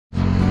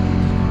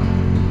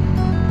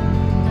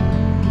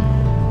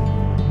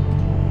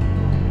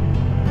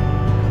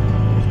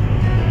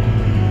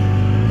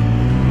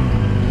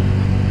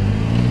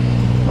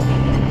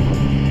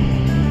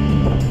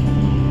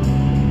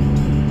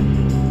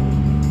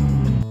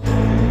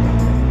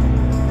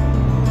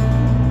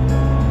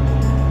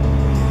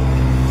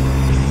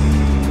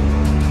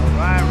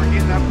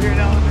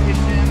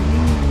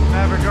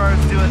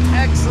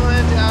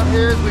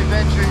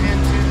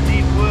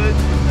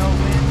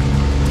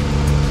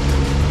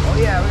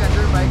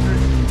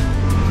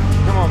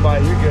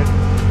going by. You're good.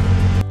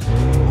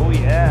 Oh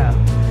yeah.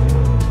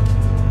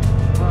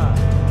 Huh.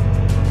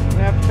 I'm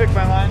gonna have to pick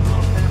my lines a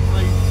little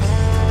carefully.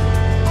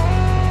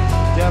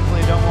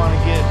 Definitely don't want to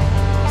get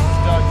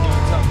stuck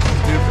doing something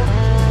stupid.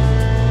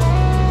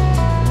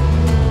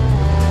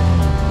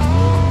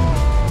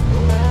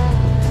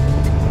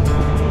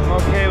 I'm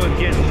okay with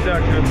getting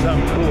stuck doing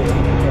something cool.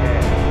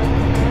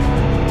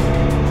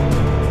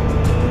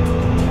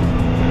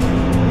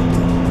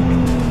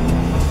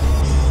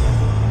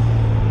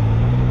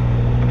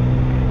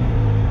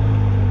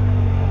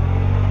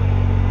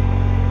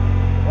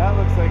 That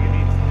looks like it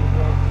needs to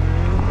go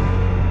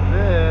through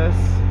this.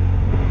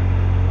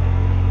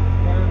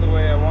 Kind of the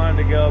way I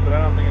wanted to go, but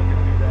I don't think I'm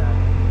gonna do that.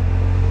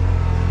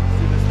 Let's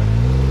do this one.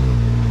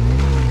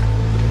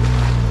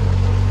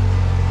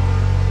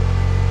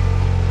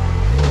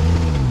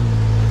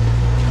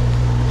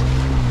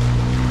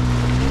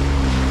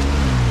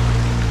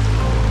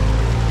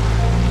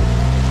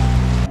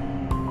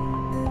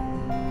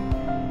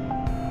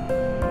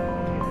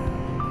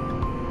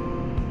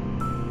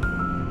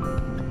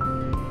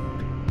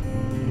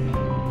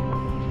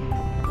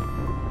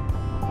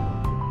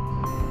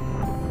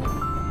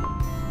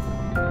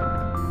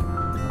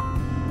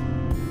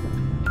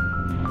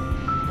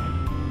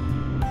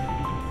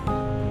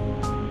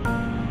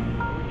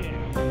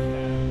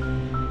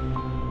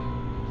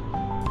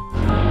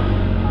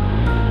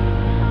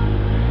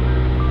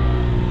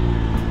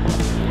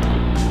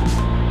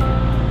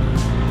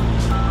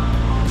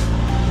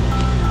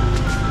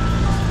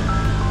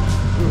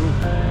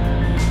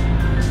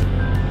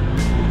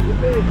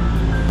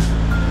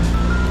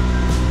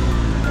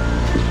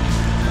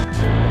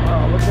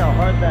 Oh, look how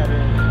hard that is.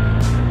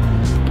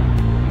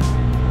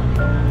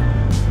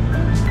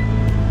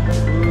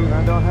 Ooh, I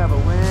don't have a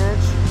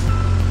winch.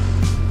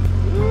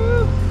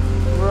 Ooh,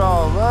 we're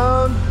all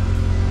alone.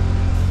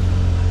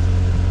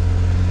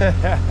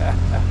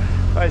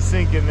 If I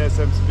sink in this,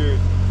 I'm screwed.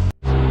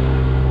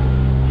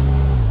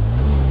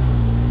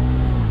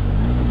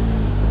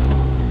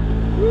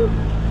 Woo.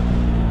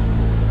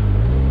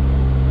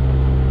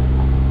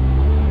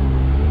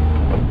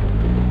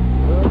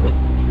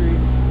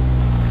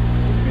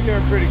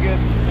 Doing pretty good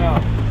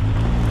now.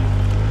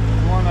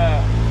 I want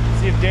to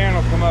see if Darren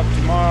will come up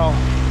tomorrow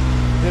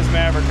with his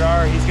Maverick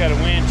R. He's got a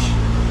winch.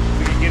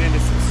 We can get into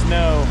some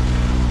snow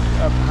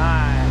up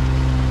high.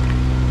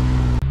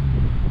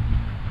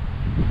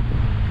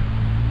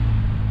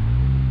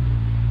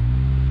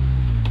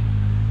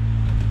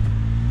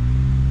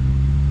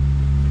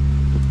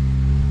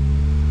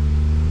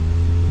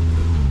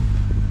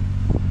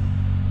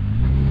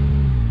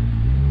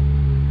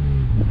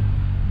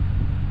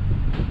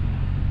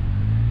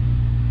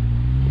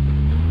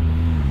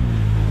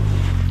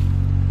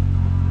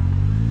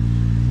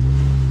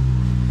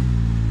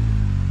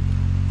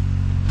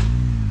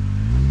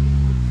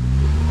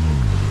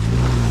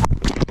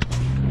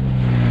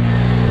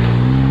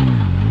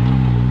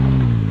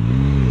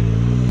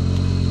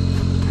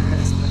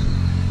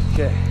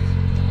 Okay.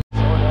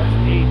 Oh, that's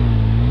neat.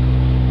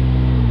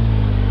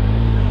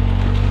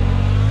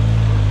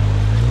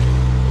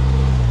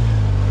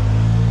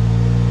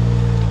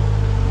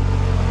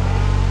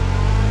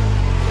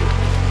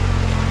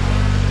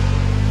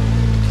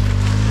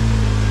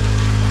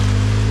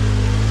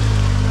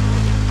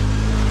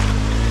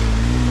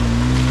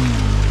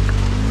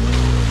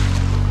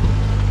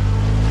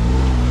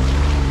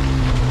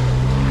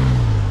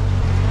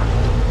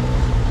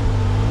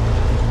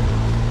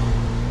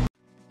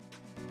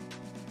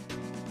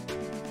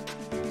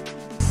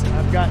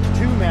 I've got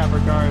two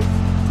Maverick R's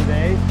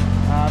today.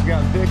 I've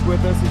got Vic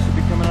with us. He should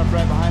be coming up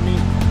right behind me.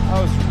 I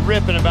was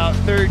ripping about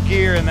third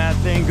gear in that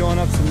thing, going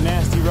up some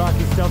nasty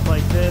rocky stuff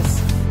like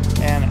this,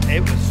 and it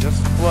was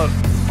just floating.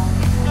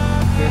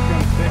 Here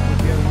comes Vic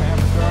with the other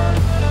Maverick R.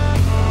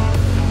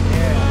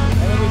 Yeah,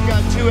 and then we've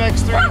got two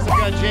X3s. I've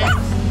got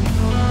James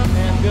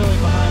and Billy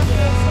behind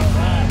us. All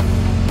right.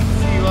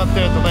 See you up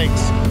there at the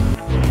lakes.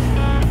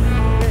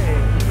 Hey,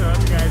 these are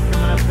other guys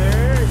coming up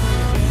there.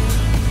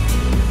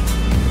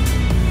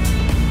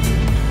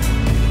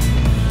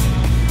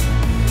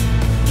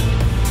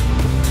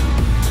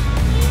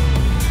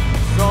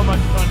 So much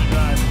fun to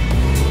drive.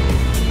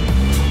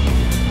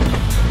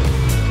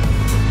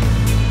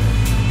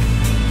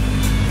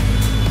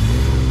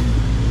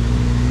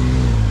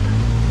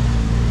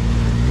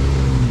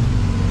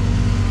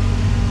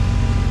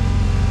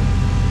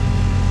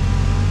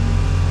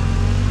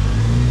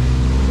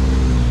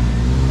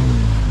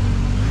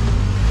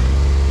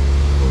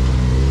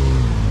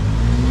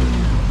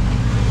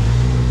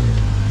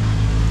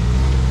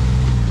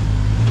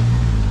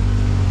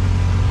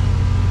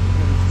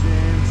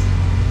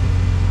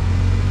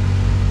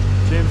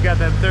 Got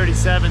them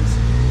 37s.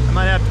 I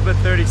might have to put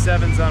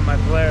 37s on my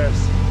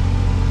Polaris.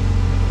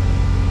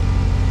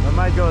 I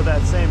might go with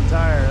that same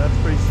tire. That's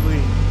pretty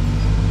sweet.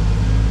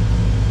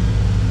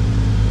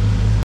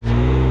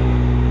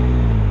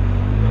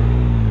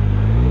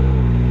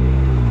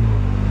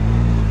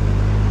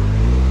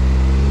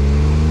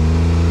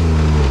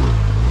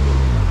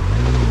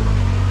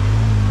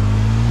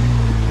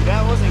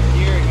 That wasn't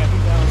gearing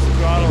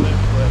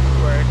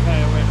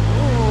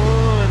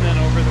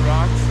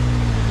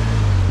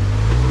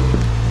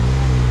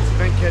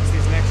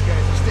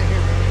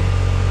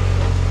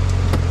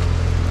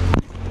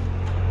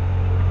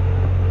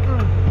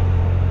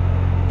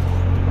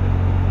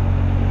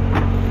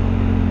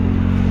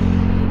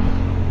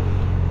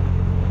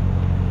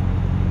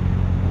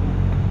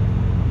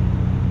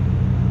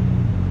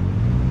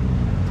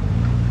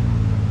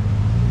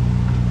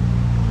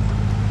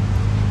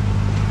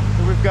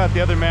I've got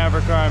the other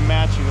Maverick car I'm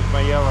matching with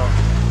my yellow.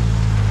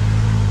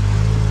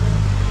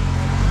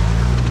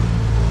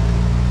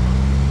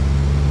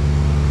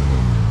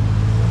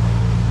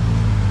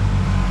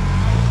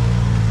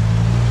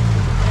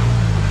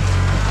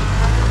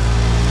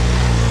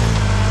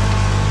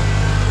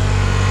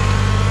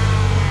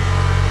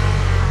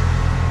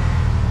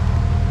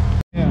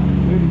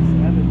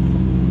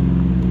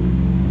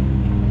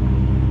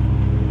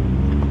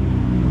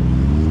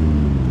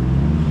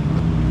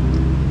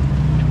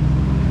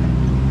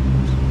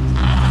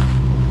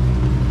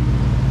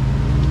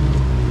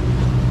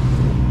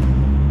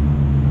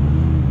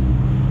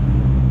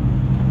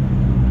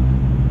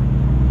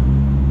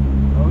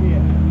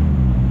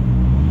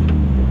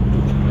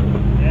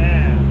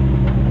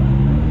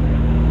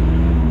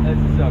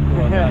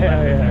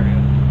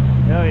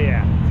 Oh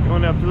yeah, it's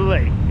going up to the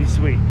lake. Be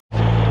sweet. Get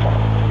some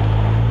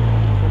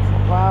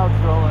clouds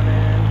rolling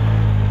in.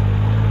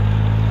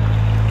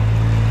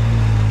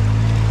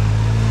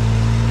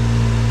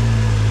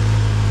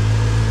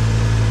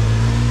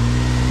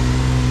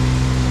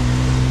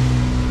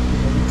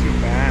 Moving too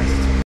fast.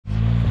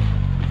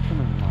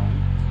 Coming along.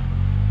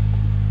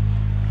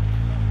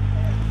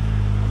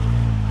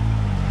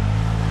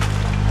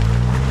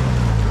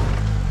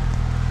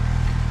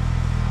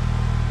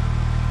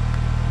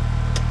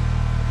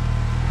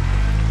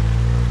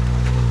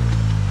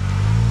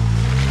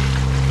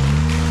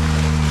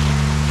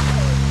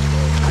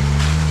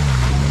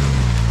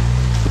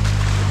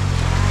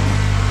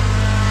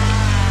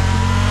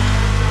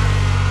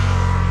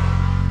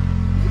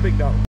 Big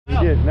dog. He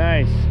did,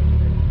 nice.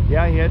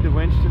 Yeah, he had to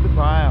winch to the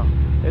pile.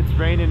 It's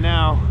raining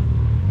now.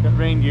 Got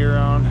rain gear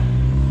on.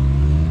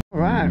 All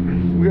right,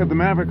 we got the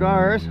Maverick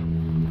R's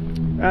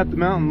at the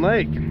mountain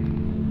lake.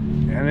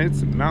 And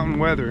it's mountain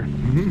weather.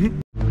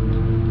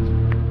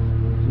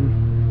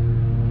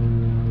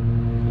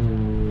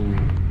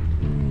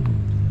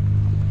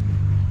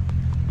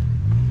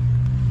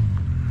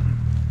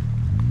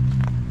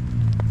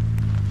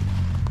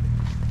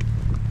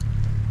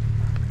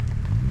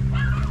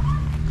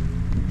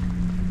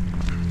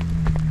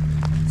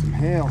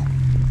 Hail.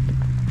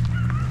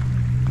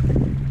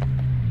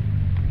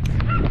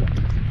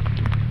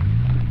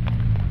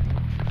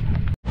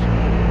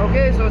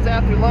 Okay, so it's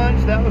after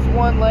lunch. That was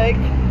one lake.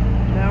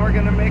 Now we're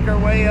gonna make our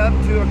way up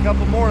to a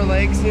couple more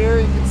lakes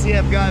here. You can see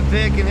I've got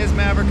Vic and his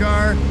Maverick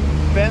R,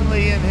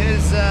 Bentley and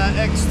his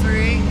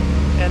X3,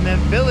 and then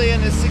Billy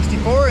and his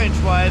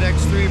 64-inch wide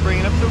X3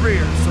 bringing up the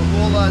rear. So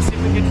we'll see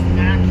if we get some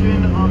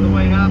action on the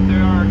way up.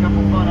 There are a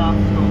couple fun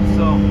obstacles,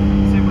 so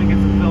see if we can get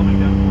some filming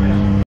done for you.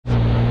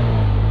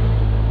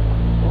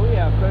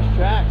 Fresh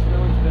tracks, no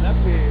one's been up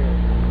here.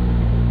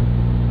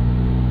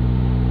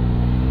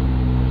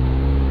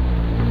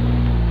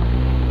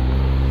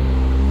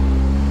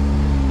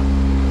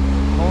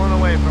 Pulling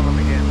away from them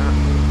again, huh?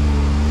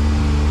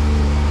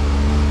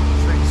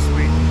 This thing's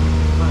sweet.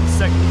 On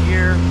second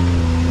gear,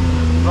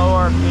 low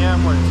RPM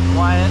where it's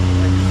quiet, I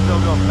can still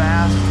go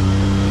fast.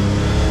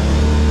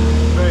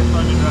 Very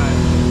fun to drive.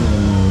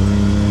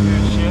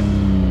 Good shift.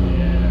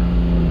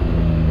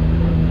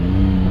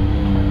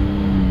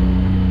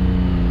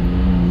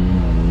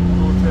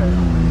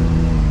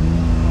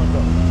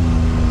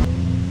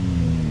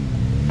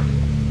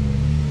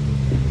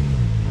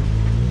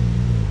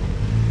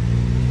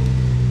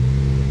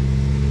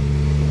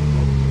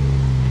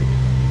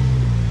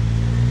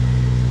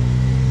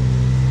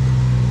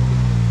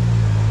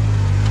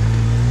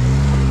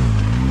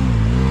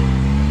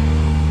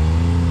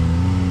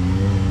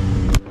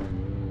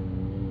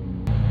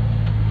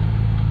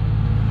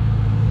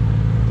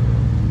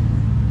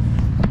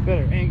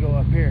 Better angle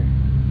up here.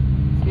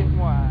 It's getting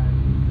wide.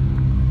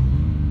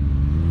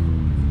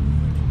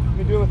 You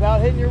can do it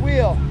without hitting your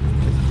wheel.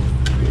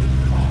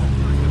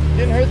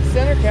 Didn't hurt the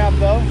center cap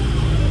though.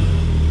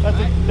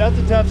 That's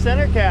a tough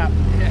center cap.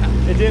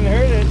 Yeah. It didn't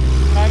hurt it.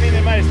 I mean,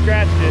 it might have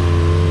scratched it.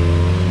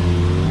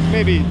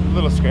 Maybe a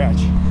little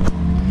scratch.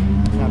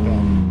 Not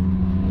bad.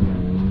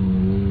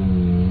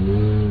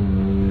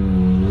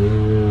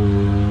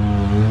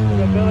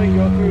 The ability to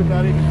go through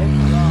without even hitting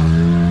the rock.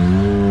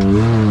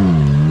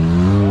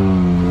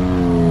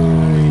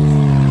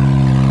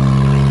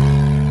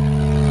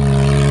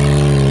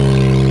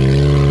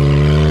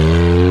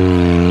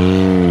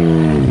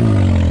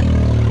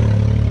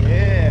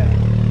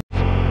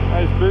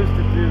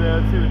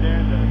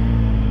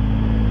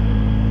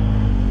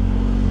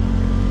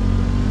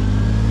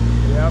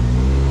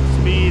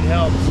 Speed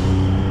helps.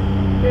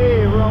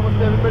 Hey, we're almost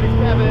at everybody's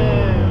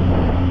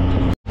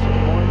cabin.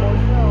 More and more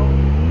snow.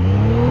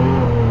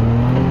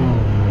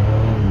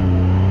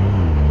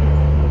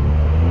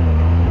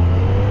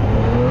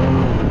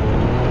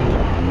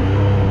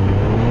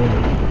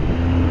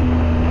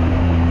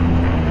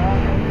 Not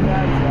gonna do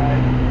that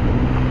side.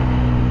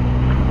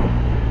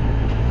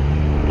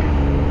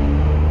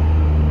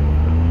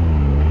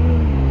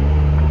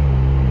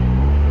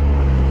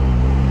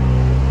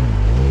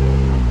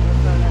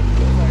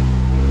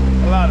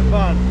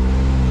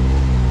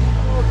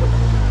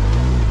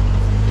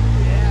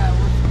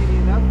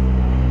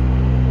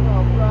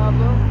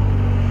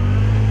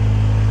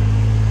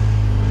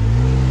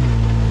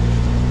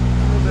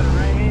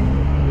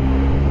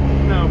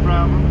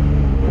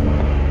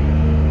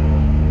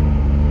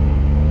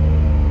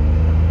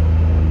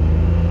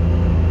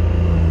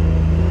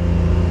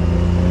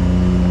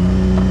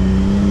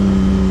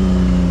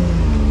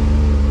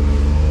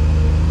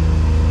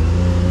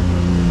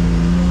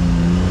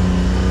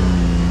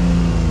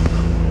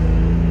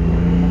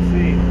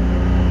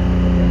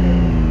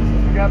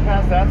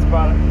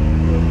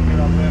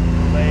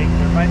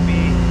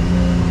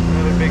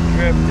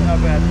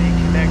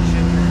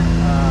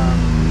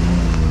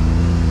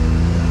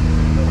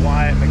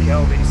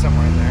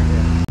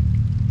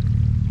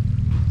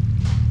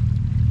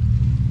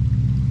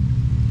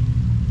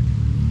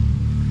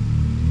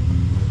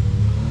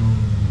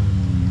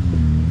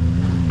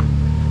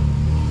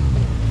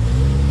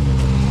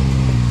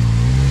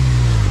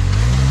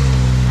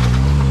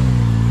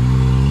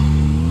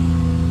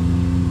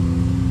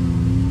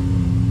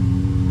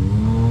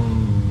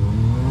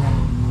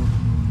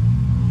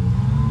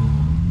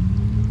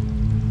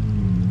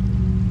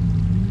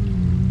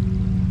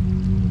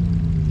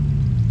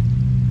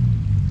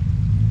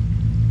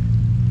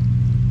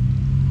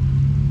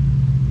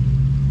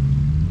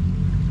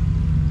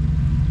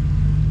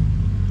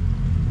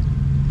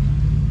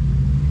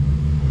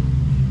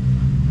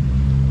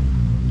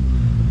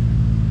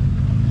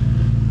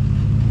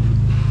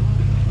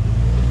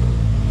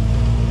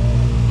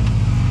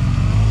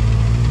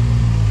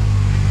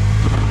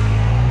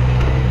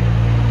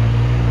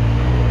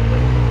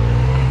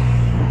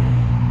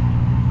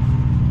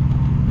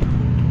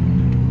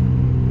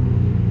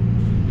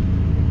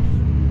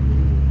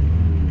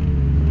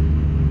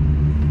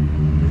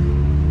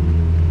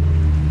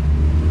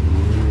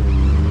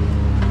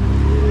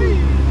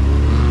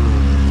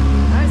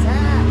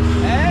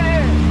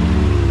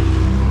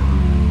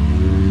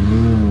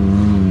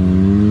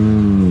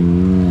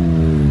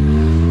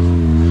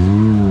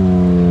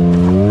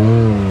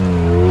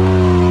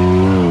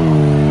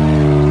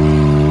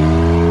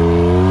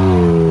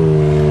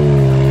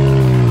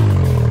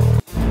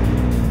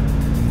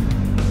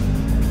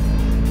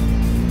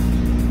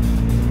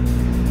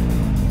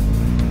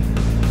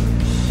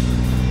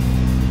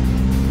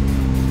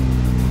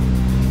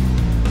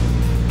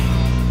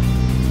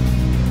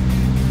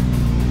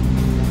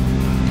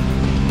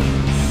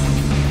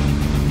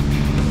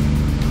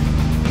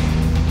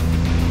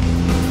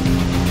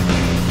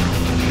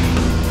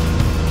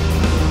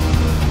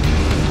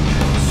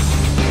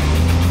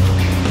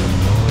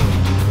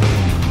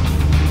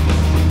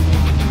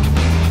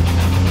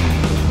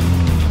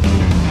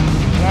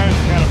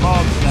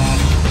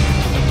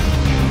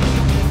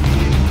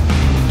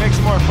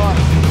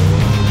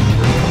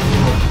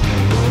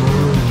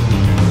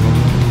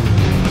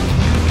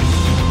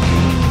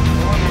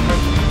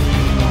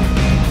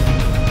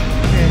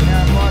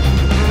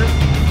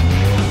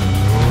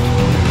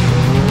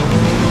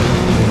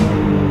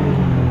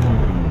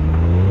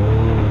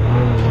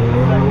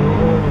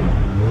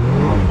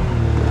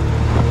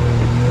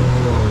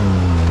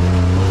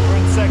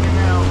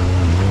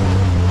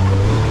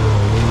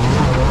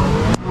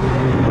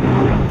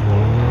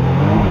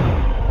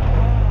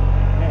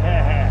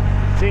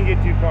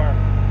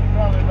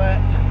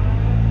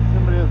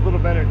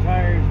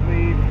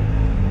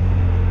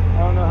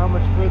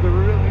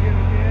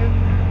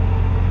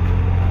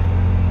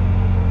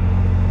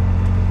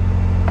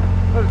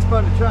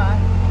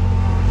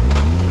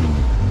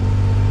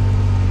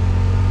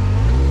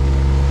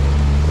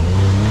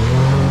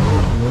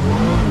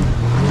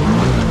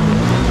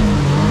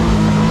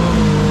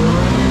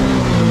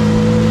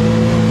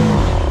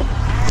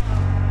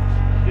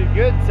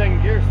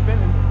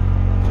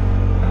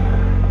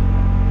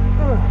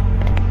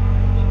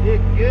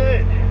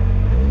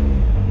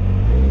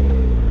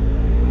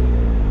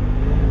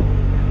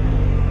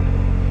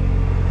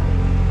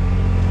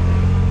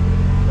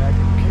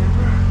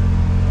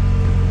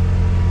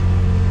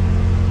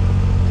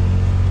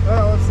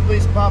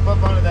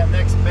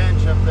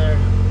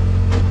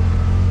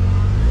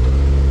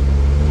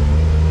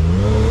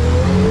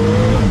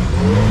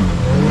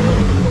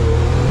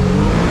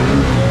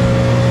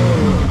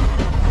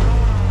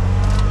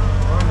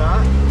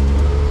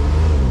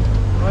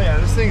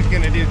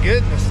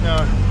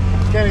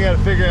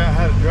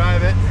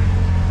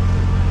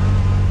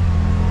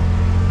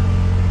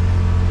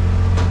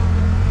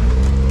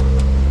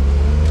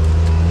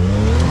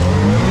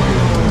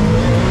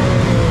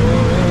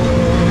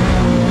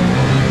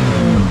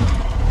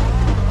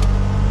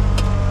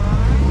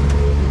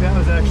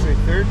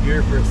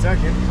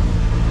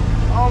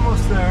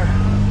 Almost there.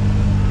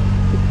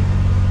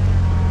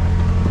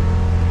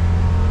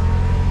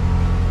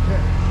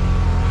 Okay.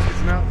 Get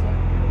some outside.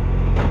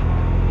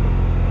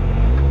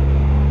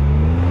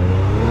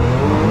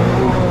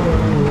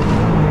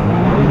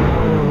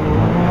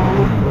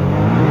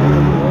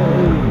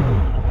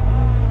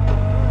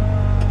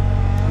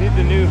 Need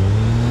the new.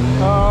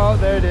 Oh,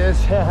 there it is.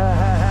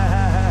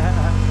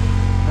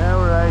 Now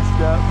we're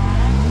iced up.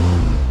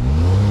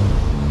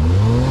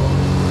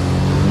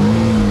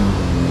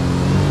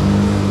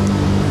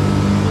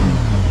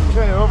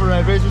 Try to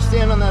override. Razor,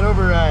 stand on that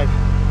override.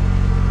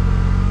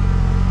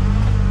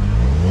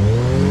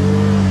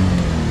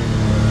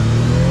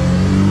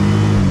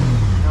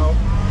 Nope,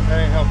 that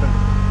ain't helping.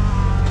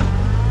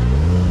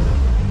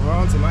 We're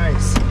on some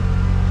ice.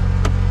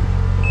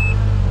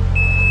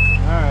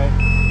 Alright.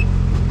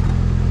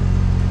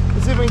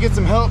 Let's see if we can get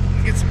some help,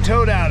 get some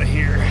toad out of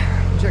here.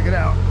 Check it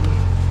out.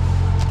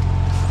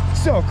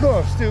 So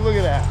close, dude, look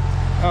at that.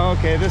 Oh,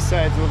 okay, this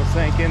side's a little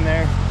sank in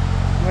there.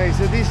 Like I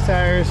said, these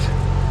tires,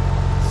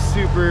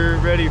 super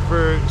ready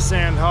for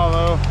Sand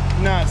Hollow,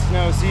 not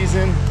snow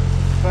season.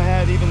 If I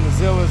had even the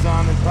Zillas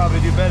on, they'd probably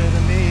do better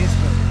than these.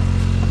 But...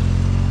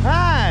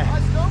 Hi!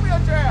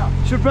 Snowmobile trail.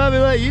 Should probably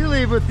let you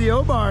leave with the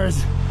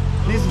O-bars.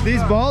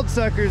 These bald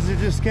suckers are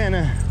just kind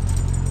of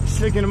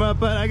sticking them up,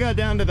 but I got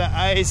down to the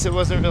ice. It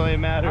wasn't really a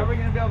matter. Are we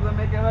going to be able to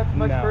make it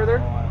much further?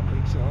 No, I don't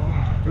think so.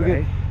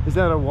 Right. Is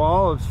that a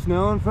wall of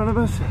snow in front of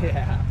us?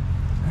 Yeah.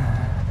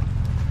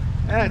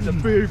 That's a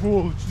big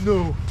wall of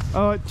snow.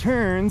 Oh, it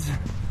turns.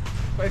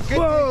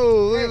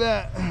 Whoa, look at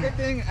that. Good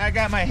thing I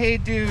got my Hey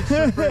Dude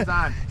slippers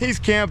on. He's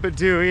camping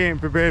too. He ain't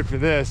prepared for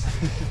this.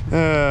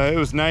 It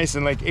was nice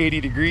and like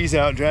 80 degrees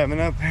out driving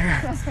up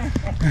here.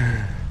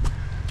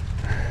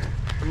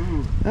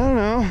 Ooh. I don't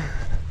know.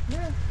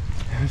 Yeah.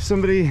 If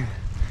somebody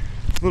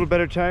with a little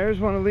better tires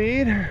want to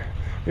lead,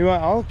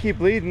 I'll keep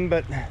leading,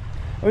 but I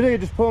wish I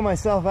could just pull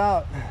myself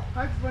out.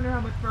 I just wonder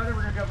how much farther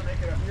we're going to be able to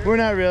make it up here. We're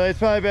not really. It's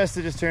probably best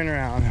to just turn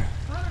around.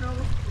 I don't know.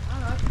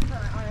 It's kind of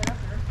high up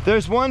there.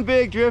 There's one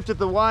big drift at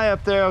the Y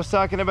up there I was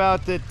talking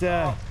about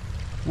that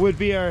would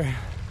be our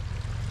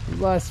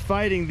less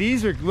fighting.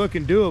 These are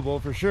looking doable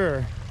for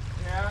sure.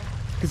 Yeah.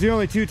 Because you're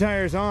only 2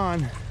 tires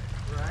on.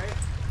 Right.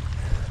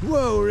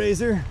 Whoa,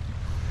 Razor.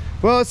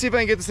 Well, let's see if I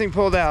can get this thing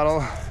pulled out.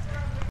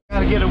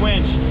 Gotta get a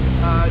winch.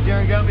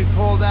 Darren got me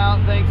pulled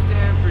out. Thanks,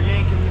 Darren, for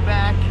yanking me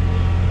back.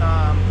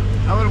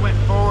 I would have went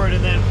forward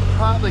and then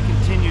probably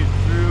continued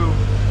through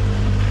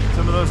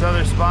some of those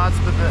other spots,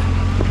 but the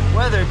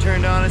weather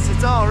turned on us.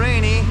 It's all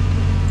rainy.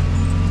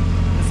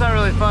 It's not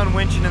really fun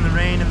winching in the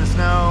rain and the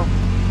snow.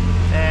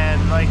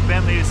 And like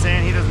Bentley was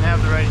saying, he doesn't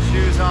have the right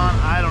shoes on.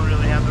 I don't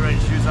really have the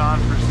right shoes on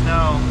for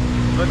snow.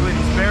 Luckily,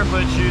 these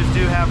barefoot shoes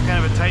do have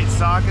kind of a tight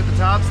sock at the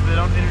top, so they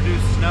don't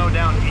introduce snow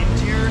down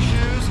into your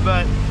shoes,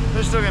 but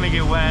they're still gonna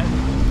get wet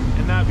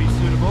and not be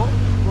suitable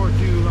for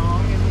too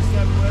long in this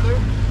type of weather.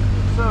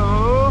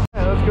 So,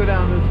 yeah, let's go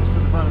down this just for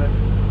the fun of it.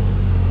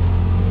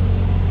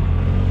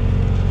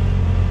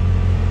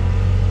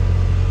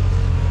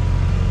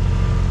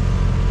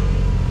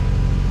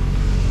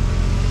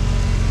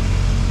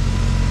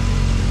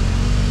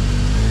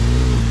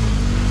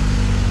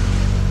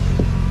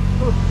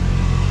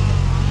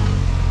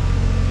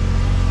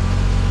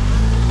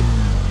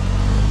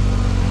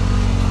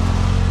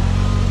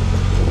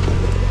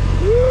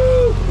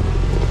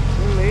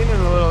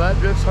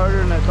 Drifts harder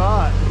than I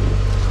thought.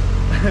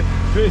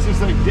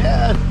 Tracy's like,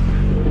 Dad.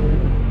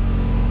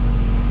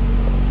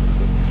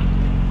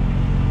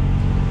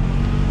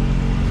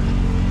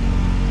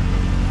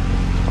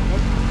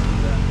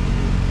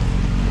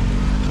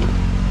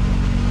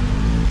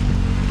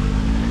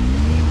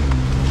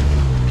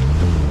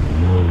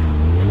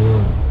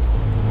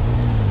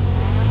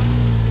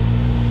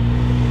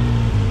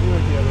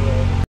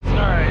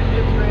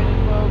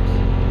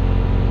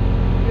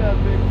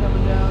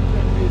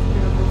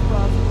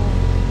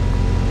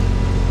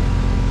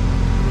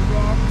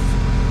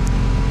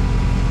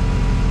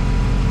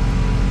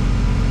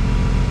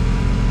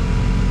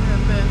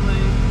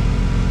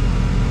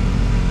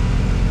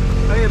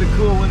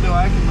 Cool window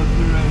I can look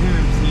through right here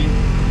and see.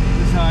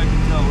 This is how I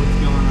can tell what's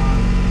going on.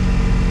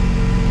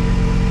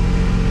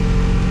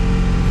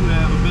 So we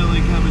have a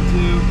Billy coming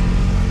too.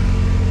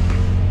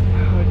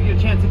 If you get a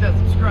chance, hit that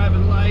subscribe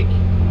and like.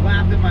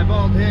 Laugh at my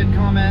bald head,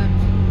 comment.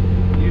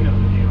 You know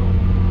the deal.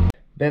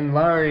 Ben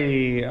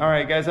Larry. All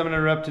right, guys, I'm going to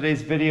interrupt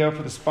today's video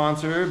for the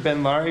sponsor,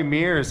 Ben Larry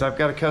Mirrors. I've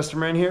got a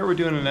customer in here. We're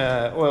doing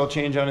an oil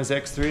change on his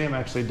X3. I'm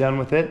actually done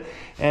with it.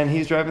 And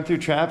he's driving through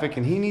traffic,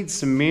 and he needs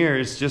some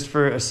mirrors just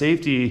for a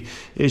safety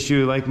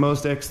issue. Like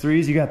most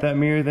X3s, you got that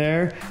mirror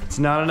there. It's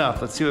not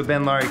enough. Let's see what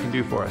Ben Larry can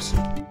do for us.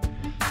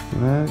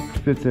 That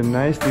fits in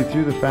nicely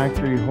through the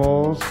factory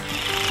holes.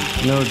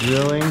 No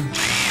drilling.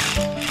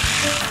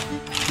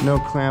 No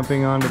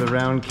clamping onto the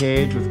round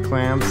cage with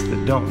clamps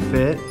that don't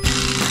fit.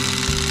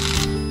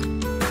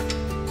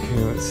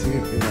 Okay, let's see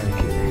if we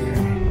like it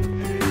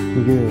here.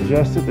 We get it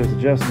adjusted. There's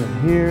adjustment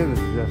here, there's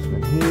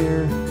adjustment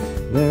here,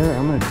 there.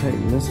 I'm gonna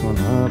tighten this one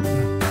up.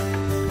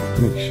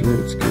 Make sure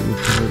it's good and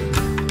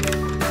tight.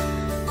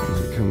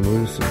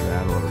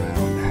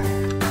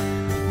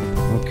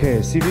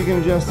 Okay, see if you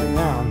can adjust it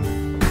now.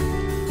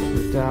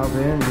 It's dialed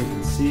in and you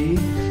can see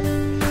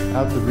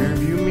out the rear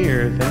view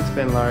mirror. Thanks,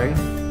 Ben Larry.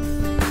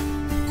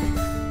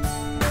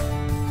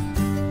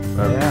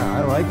 Yeah,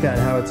 I like that,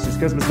 how it's just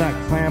because it's not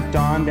clamped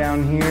on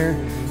down here,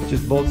 it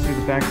just bolts through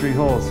the factory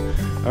holes.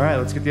 All right,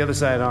 let's get the other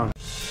side on.